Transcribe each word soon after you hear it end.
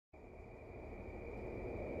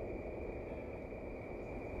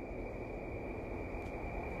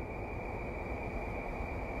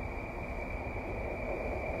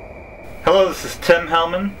Hello, this is Tim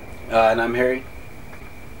Hellman. And I'm Harry.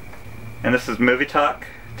 And this is Movie Talk.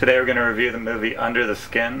 Today we're going to review the movie Under the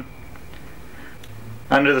Skin.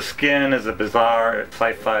 Under the Skin is a bizarre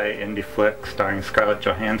sci-fi indie flick starring Scarlett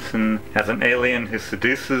Johansson as an alien who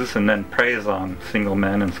seduces and then preys on single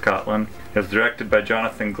men in Scotland. It was directed by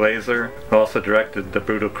Jonathan Glazer, who also directed the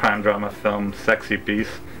brutal crime drama film Sexy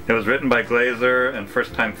Beast. It was written by Glazer and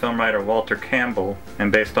first-time film writer Walter Campbell,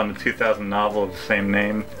 and based on the 2000 novel of the same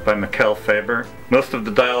name by Mikkel Faber. Most of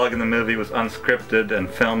the dialogue in the movie was unscripted and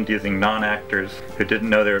filmed using non-actors who didn't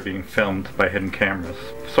know they were being filmed by hidden cameras.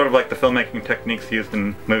 Sort of like the filmmaking techniques used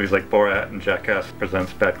in movies like Borat and Jackass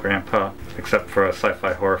Presents Bad Grandpa, except for a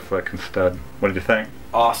sci-fi horror flick instead. What did you think?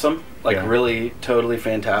 Awesome. Really, totally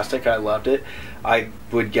fantastic. I loved it. I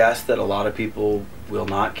would guess that a lot of people will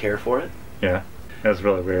not care for it. Yeah. It was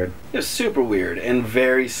really weird. It was super weird and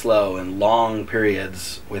very slow and long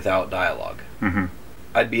periods without dialogue. Mm-hmm.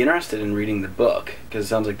 I'd be interested in reading the book, because it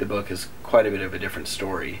sounds like the book is quite a bit of a different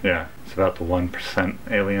story. Yeah, it's about the 1%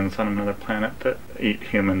 aliens on another planet that eat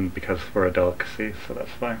human because we're a delicacy, so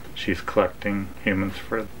that's why she's collecting humans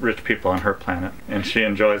for rich people on her planet. And she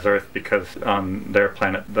enjoys Earth because on their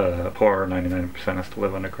planet the poor 99% has to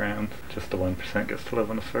live underground, just the 1% gets to live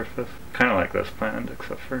on the surface. Kind of like this planet,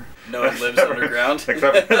 except for... No one lives underground? except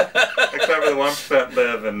for the 1%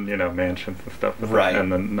 live in, mansions and stuff. Right.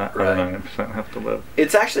 And then the other 99% have to live.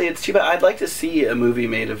 It's too bad. I'd like to see a movie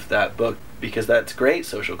made of that book, because that's great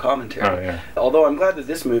social commentary. Oh, yeah. Although I'm glad that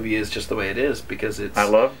this movie is just the way it is, because it's... I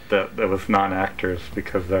love that it was non-actors,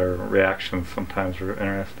 because their reactions sometimes were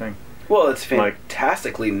interesting. Well, it's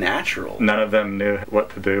fantastically natural. None of them knew what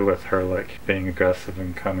to do with her, being aggressive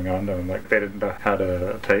and coming on to them. They didn't know how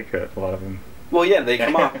to take it, a lot of them. Well, yeah, they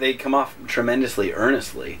come off tremendously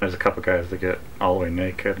earnestly. There's a couple guys that get all the way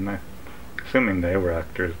naked, and I'm assuming they were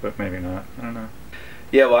actors, but maybe not. I don't know.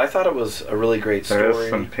 Yeah, well, I thought it was a really great story. There is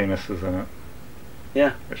some penises in it.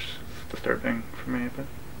 Yeah. Which is disturbing for me, but...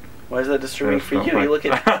 Why is that disturbing for you? You look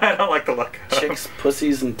at... I don't like to look at chicks'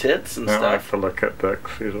 pussies and tits and stuff. I don't like to look at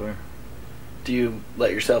dicks, usually. Do you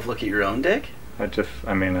let yourself look at your own dick? I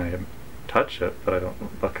touch it, but I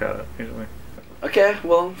don't look at it, usually. Okay,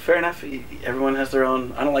 well, fair enough. Everyone has their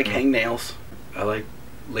own... I don't like hangnails. I like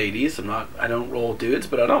ladies. I don't roll dudes,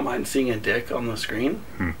 but I don't mind seeing a dick on the screen.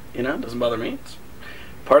 It doesn't bother me. It's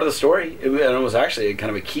part of the story. And it was actually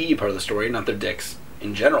kind of a key part of the story. Not their dicks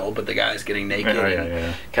in general, but the guys getting naked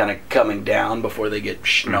and kind of coming down before they get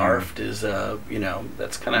snarfed is,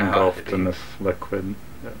 that's kind of how engulfed in this liquid.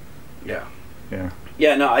 Yeah. Yeah.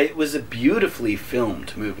 Yeah, no, it was a beautifully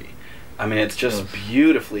filmed movie. I mean, it's just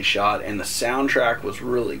beautifully shot, and the soundtrack was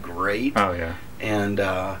really great. Oh, yeah. And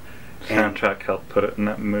soundtrack helped put it in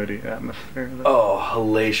that moody atmosphere. Oh,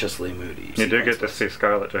 hellaciously moody. You do get to see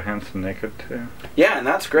Scarlett Johansson naked, too. Yeah, and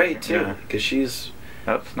that's great, too, because she's...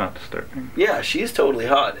 That's not disturbing. Yeah, she's totally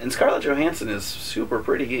hot. And Scarlett Johansson is super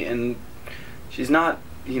pretty, and she's not,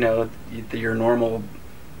 your normal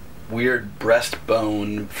weird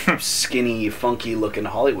breastbone, skinny, funky-looking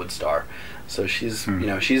Hollywood star. So she's,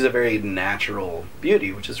 she's a very natural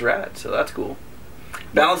beauty, which is rad, so that's cool.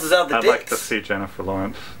 Balances out the dicks. I'd like to see Jennifer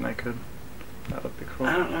Lawrence naked. That would be cool.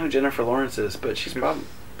 I don't know who Jennifer Lawrence is, but she's probably...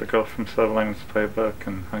 the girl from Sutherland's Playbook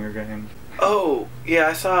and Hunger Games. Oh, yeah,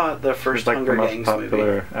 I saw the first Hunger Games movie. She's the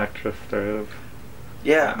most popular actress there is.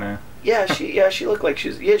 Yeah. She looked like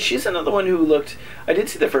she's another one who looked... I did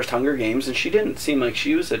see the first Hunger Games, and she didn't seem like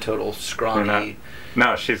she was a total scrawny...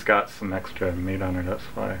 No, she's got some extra meat on her, that's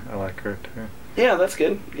why I like her, too. Yeah, that's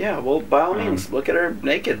good. Yeah, well, by all means, look at her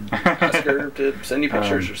naked. Ask her to send you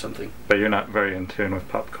pictures or something. But you're not very in tune with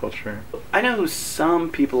pop culture. I know who some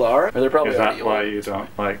people are. Or they're probably Is that why you don't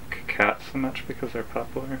like cats so much, because they're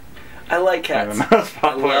popular? I like cats. They're the most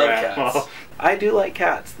popular I love cats. I do like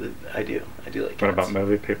cats. I do like cats. What about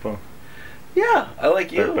movie people? Yeah, I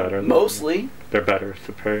like you. They're better. Mostly. They're better,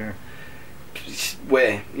 superior.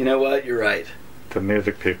 Wait, you know what? You're right. The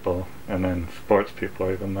music people, and then sports people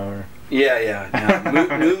are even lower. Yeah.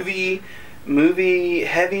 Heavy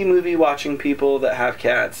movie watching people that have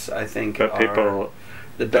cats, I think, are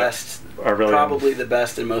the best, probably the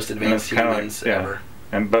best and most advanced humans ever.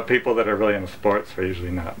 But people that are really into sports are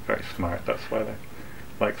usually not very smart. That's why they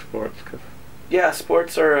like sports. Yeah,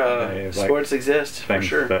 sports are sports exist for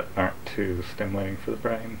sure. Things that aren't too stimulating for the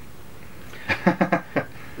brain.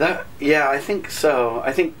 I think so.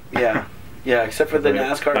 Yeah, except for the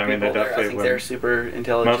NASCAR people. I think they're super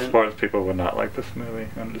intelligent. Most sports people would not like this movie,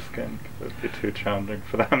 Under the Skin. It would be too challenging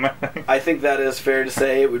for them, I think. I think that is fair to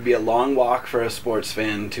say. It would be a long walk for a sports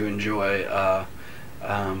fan to enjoy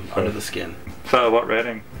Under the Skin. So, what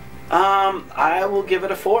rating? I will give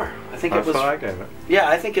it a 4. I think That's it was. what I gave it. Yeah,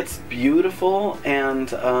 I think it's beautiful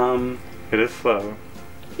and. It is slow.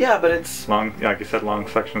 Yeah, but it's Long, like you said, long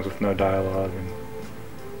sections with no dialogue, and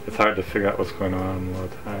it's hard to figure out what's going on a lot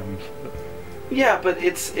of times. But. Yeah, but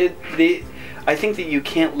I think that you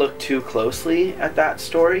can't look too closely at that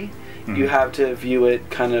story. Mm-hmm. You have to view it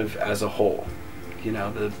kind of as a whole. You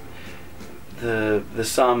know, the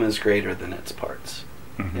sum is greater than its parts.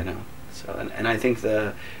 Mm-hmm. You know, so and I think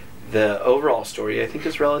the overall story I think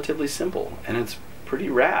is relatively simple and it's pretty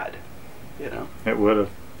rad. You know, it would have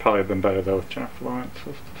probably been better though with Jennifer Lawrence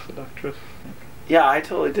as the seductress. Yeah, I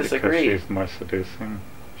totally disagree. Because she's more seducing.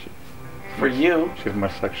 For you, she's more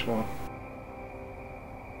sexual.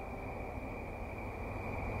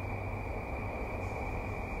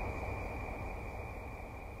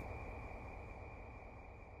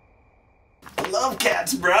 I love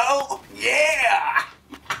cats, bro. Yeah.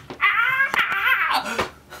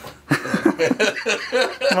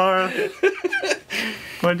 Mara,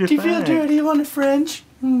 what'd you Do you feel dirty? You want a French?